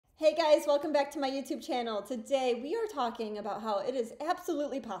Hey guys, welcome back to my YouTube channel. Today we are talking about how it is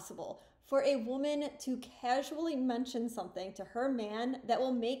absolutely possible for a woman to casually mention something to her man that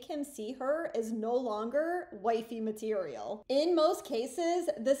will make him see her as no longer wifey material. In most cases,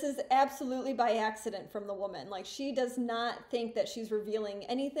 this is absolutely by accident from the woman. Like, she does not think that she's revealing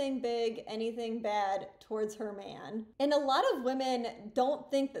anything big, anything bad towards her man. And a lot of women don't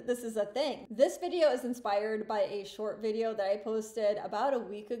think that this is a thing. This video is inspired by a short video that I posted about a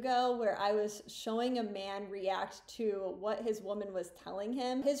week ago where I was showing a man react to what his woman was telling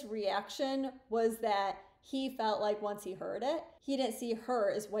him. His reaction was that he felt like once he heard it, he didn't see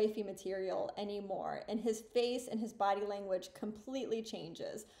her as wifey material anymore, and his face and his body language completely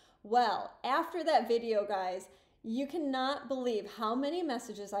changes. Well, after that video, guys, you cannot believe how many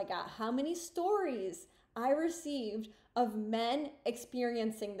messages I got, how many stories I received of men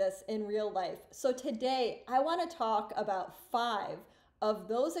experiencing this in real life. So today, I want to talk about 5 of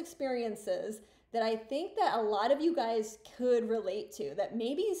those experiences that I think that a lot of you guys could relate to, that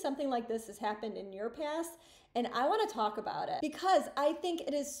maybe something like this has happened in your past, and I want to talk about it because I think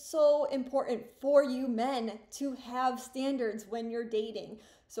it is so important for you men to have standards when you're dating.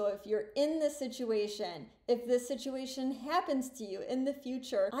 So if you're in this situation, if this situation happens to you in the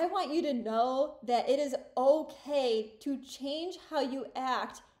future, I want you to know that it is okay to change how you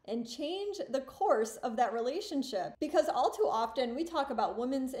act and change the course of that relationship. Because all too often we talk about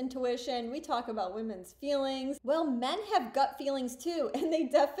women's intuition, we talk about women's feelings. Well, men have gut feelings too, and they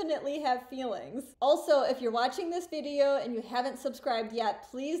definitely have feelings. Also, if you're watching this video and you haven't subscribed yet,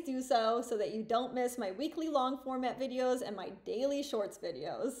 please do so that you don't miss my weekly long format videos and my daily shorts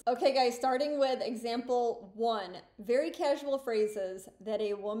videos. Okay guys, starting with example 1, very casual phrases that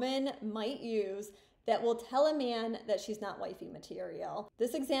a woman might use that will tell a man that she's not wifey material.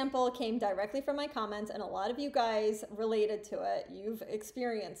 This example came directly from my comments, and a lot of you guys related to it. You've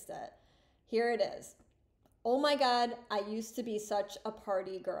experienced it. Here it is. Oh my God, I used to be such a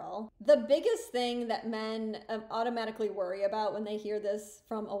party girl. The biggest thing that men automatically worry about when they hear this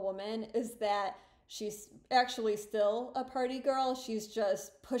from a woman is that she's actually still a party girl. She's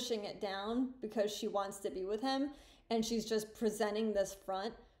just pushing it down because she wants to be with him, and she's just presenting this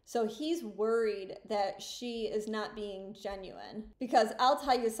front. So he's worried that she is not being genuine. Because I'll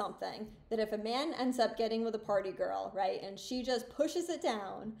tell you something, that if a man ends up getting with a party girl, right, and she just pushes it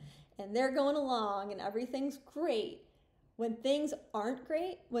down and they're going along and everything's great, when things aren't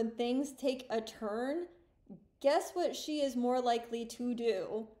great, when things take a turn, guess what she is more likely to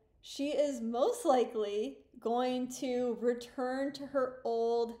do? She is most likely going to return to her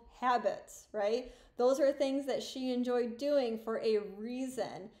old habits, right? Those are things that she enjoyed doing for a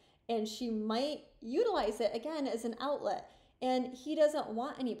reason, and she might utilize it again as an outlet, and he doesn't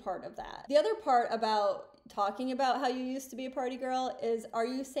want any part of that. The other part about talking about how you used to be a party girl is, are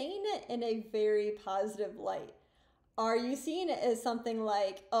you saying it in a very positive light? Are you seeing it as something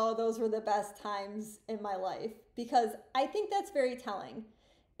like, oh, those were the best times in my life? Because I think that's very telling.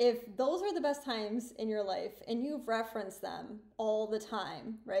 If those are the best times in your life and you've referenced them all the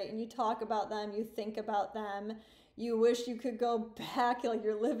time, right? And you talk about them, you think about them, you wish you could go back, like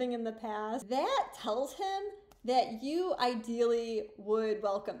you're living in the past, that tells him that you ideally would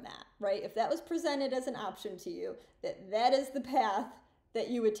welcome that, right? If that was presented as an option to you, that is the path that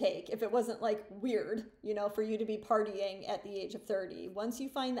you would take if it wasn't like weird, you know, for you to be partying at the age of 30. Once you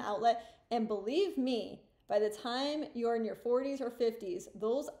find the outlet, and believe me, by the time you're in your 40s or 50s,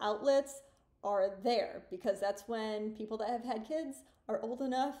 those outlets are there, because that's when people that have had kids are old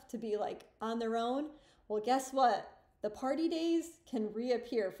enough to be like on their own. Well, guess what? The party days can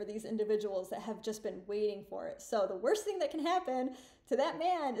reappear for these individuals that have just been waiting for it. So the worst thing that can happen to that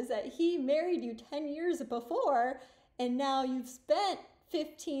man is that he married you 10 years before, and now you've spent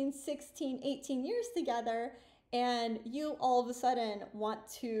 15, 16, 18 years together, and you all of a sudden want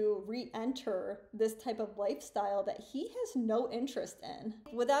to re-enter this type of lifestyle that he has no interest in.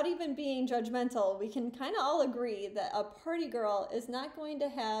 Without even being judgmental, we can kind of all agree that a party girl is not going to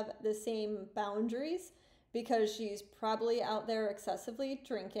have the same boundaries, because she's probably out there excessively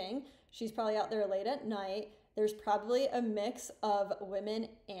drinking. She's probably out there late at night. There's probably a mix of women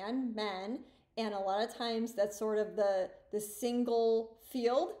and men. And a lot of times that's sort of the single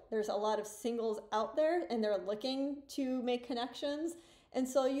field. There's a lot of singles out there, and they're looking to make connections. And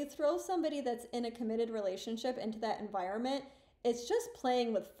so you throw somebody that's in a committed relationship into that environment, it's just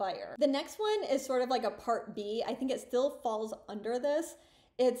playing with fire. The next one is sort of like a part B. I think it still falls under this.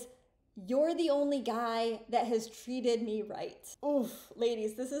 It's, you're the only guy that has treated me right. Oof,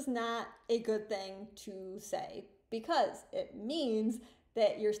 ladies, this is not a good thing to say, because it means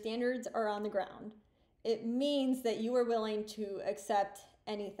that your standards are on the ground. It means that you are willing to accept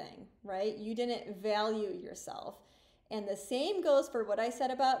anything, right? You didn't value yourself. And the same goes for what I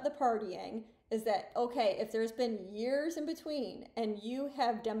said about the partying, is that, okay, if there's been years in between and you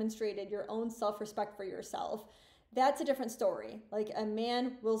have demonstrated your own self-respect for yourself, that's a different story. Like, a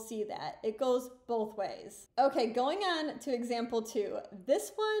man will see that. It goes both ways. Okay, going on to example 2.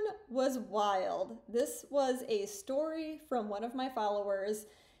 This one was wild. This was a story from one of my followers,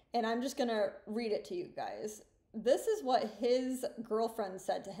 and I'm just gonna read it to you guys. This is what his girlfriend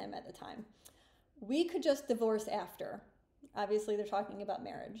said to him at the time. "We could just divorce after." Obviously, they're talking about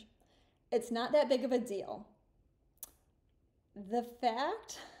marriage. "It's not that big of a deal." The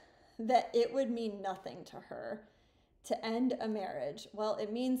fact that it would mean nothing to her to end a marriage, well,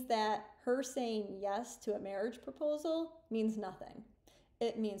 it means that her saying yes to a marriage proposal means nothing.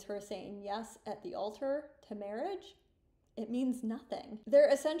 It means her saying yes at the altar to marriage, it means nothing. There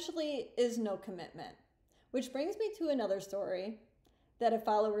essentially is no commitment. Which brings me to another story that a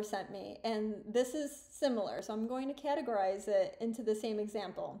follower sent me, and this is similar, so I'm going to categorize it into the same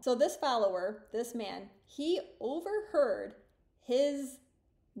example. So this follower, this man, he overheard his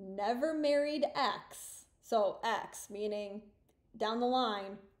never married ex, so ex meaning down the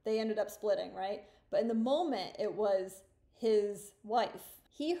line they ended up splitting, right? But in the moment it was his wife.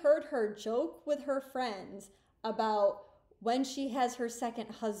 He heard her joke with her friends about when she has her second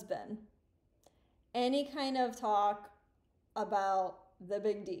husband. Any kind of talk about the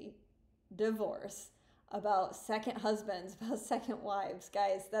big D, divorce, about second husbands, about second wives.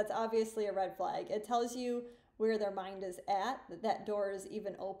 Guys, that's obviously a red flag. It tells you where their mind is at, that door is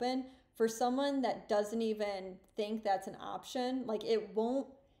even open. For someone that doesn't even think that's an option, like it won't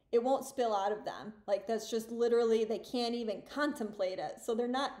spill out of them. Like, that's just literally, they can't even contemplate it. So they're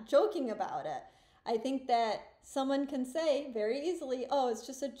not joking about it. I think that someone can say very easily, oh, it's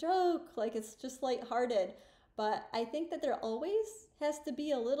just a joke, like it's just lighthearted. But I think that there always has to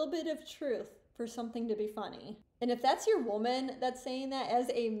be a little bit of truth for something to be funny. And if that's your woman that's saying that, as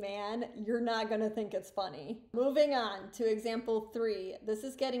a man, you're not gonna think it's funny. Moving on to example 3. This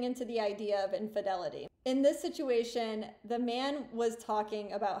is getting into the idea of infidelity. In this situation, the man was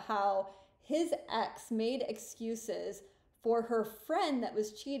talking about how his ex made excuses for her friend that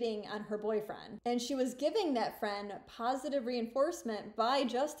was cheating on her boyfriend. And she was giving that friend positive reinforcement by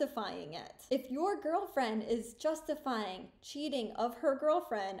justifying it. If your girlfriend is justifying cheating of her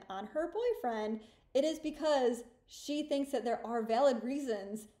girlfriend on her boyfriend, it is because she thinks that there are valid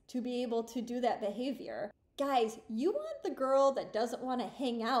reasons to be able to do that behavior. Guys, you want the girl that doesn't want to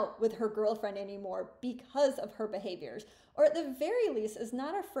hang out with her girlfriend anymore because of her behaviors, or at the very least is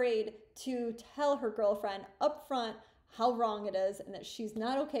not afraid to tell her girlfriend upfront how wrong it is and that she's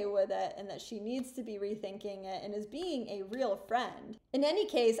not okay with it and that she needs to be rethinking it and is being a real friend. In any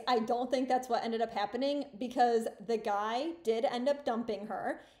case, I don't think that's what ended up happening, because the guy did end up dumping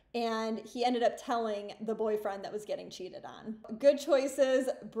her and he ended up telling the boyfriend that was getting cheated on. Good choices,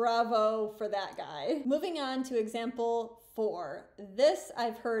 bravo for that guy. Moving on to example 4. This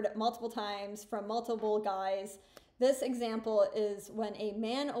I've heard multiple times from multiple guys. This example is when a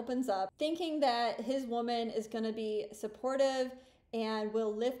man opens up thinking that his woman is going to be supportive and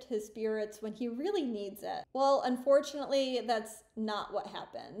will lift his spirits when he really needs it. Well, unfortunately, that's not what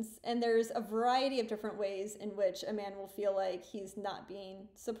happens. And there's a variety of different ways in which a man will feel like he's not being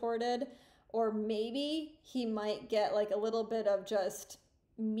supported, or maybe he might get like a little bit of just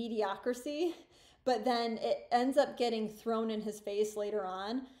mediocrity, but then it ends up getting thrown in his face later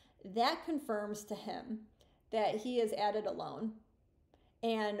on. That confirms to him that he is at it alone.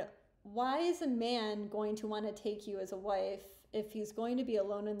 And why is a man going to want to take you as a wife if he's going to be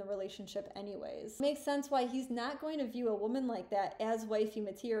alone in the relationship anyways? It makes sense why he's not going to view a woman like that as wifey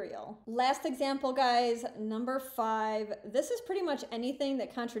material. Last example, guys, number 5. This is pretty much anything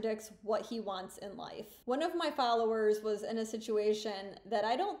that contradicts what he wants in life. One of my followers was in a situation that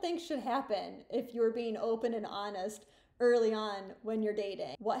I don't think should happen if you're being open and honest early on when you're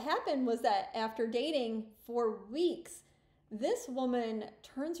dating. What happened was that after dating for weeks, this woman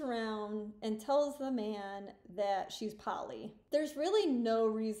turns around and tells the man that she's poly. There's really no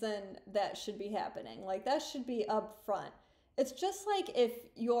reason that should be happening. Like, that should be up front. It's just like if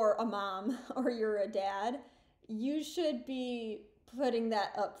you're a mom or you're a dad, you should be putting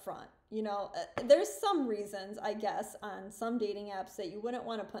that up front. You know, there's some reasons, I guess, on some dating apps that you wouldn't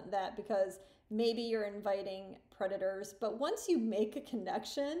want to put that, because maybe you're inviting predators. But once you make a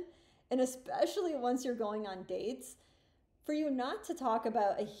connection, and especially once you're going on dates, for you not to talk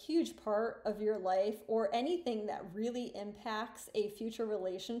about a huge part of your life or anything that really impacts a future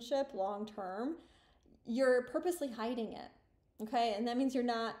relationship long term, you're purposely hiding it, okay? And that means you're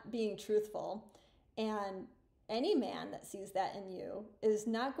not being truthful. And any man that sees that in you is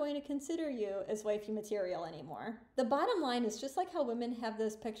not going to consider you as wifey material anymore. The bottom line is, just like how women have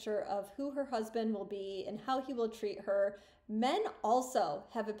this picture of who her husband will be and how he will treat her, men also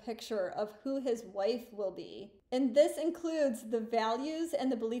have a picture of who his wife will be. And this includes the values and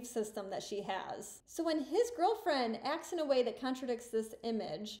the belief system that she has. So when his girlfriend acts in a way that contradicts this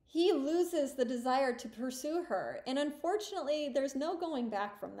image, he loses the desire to pursue her. And unfortunately, there's no going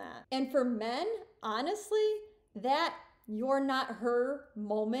back from that. And for men, honestly, that "you're not her"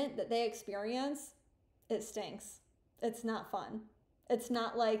 moment that they experience, it stinks. It's not fun. It's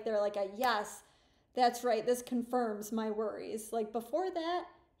not like they're like, yes, that's right, this confirms my worries. Like, before that,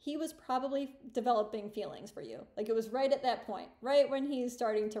 he was probably developing feelings for you. Like, it was right at that point, right when he's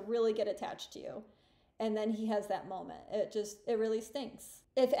starting to really get attached to you. And then he has that moment. It really stinks.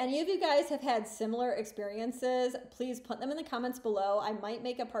 If any of you guys have had similar experiences, please put them in the comments below. I might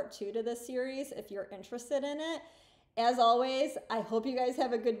make a part 2 to this series if you're interested in it. As always, I hope you guys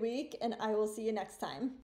have a good week, and I will see you next time.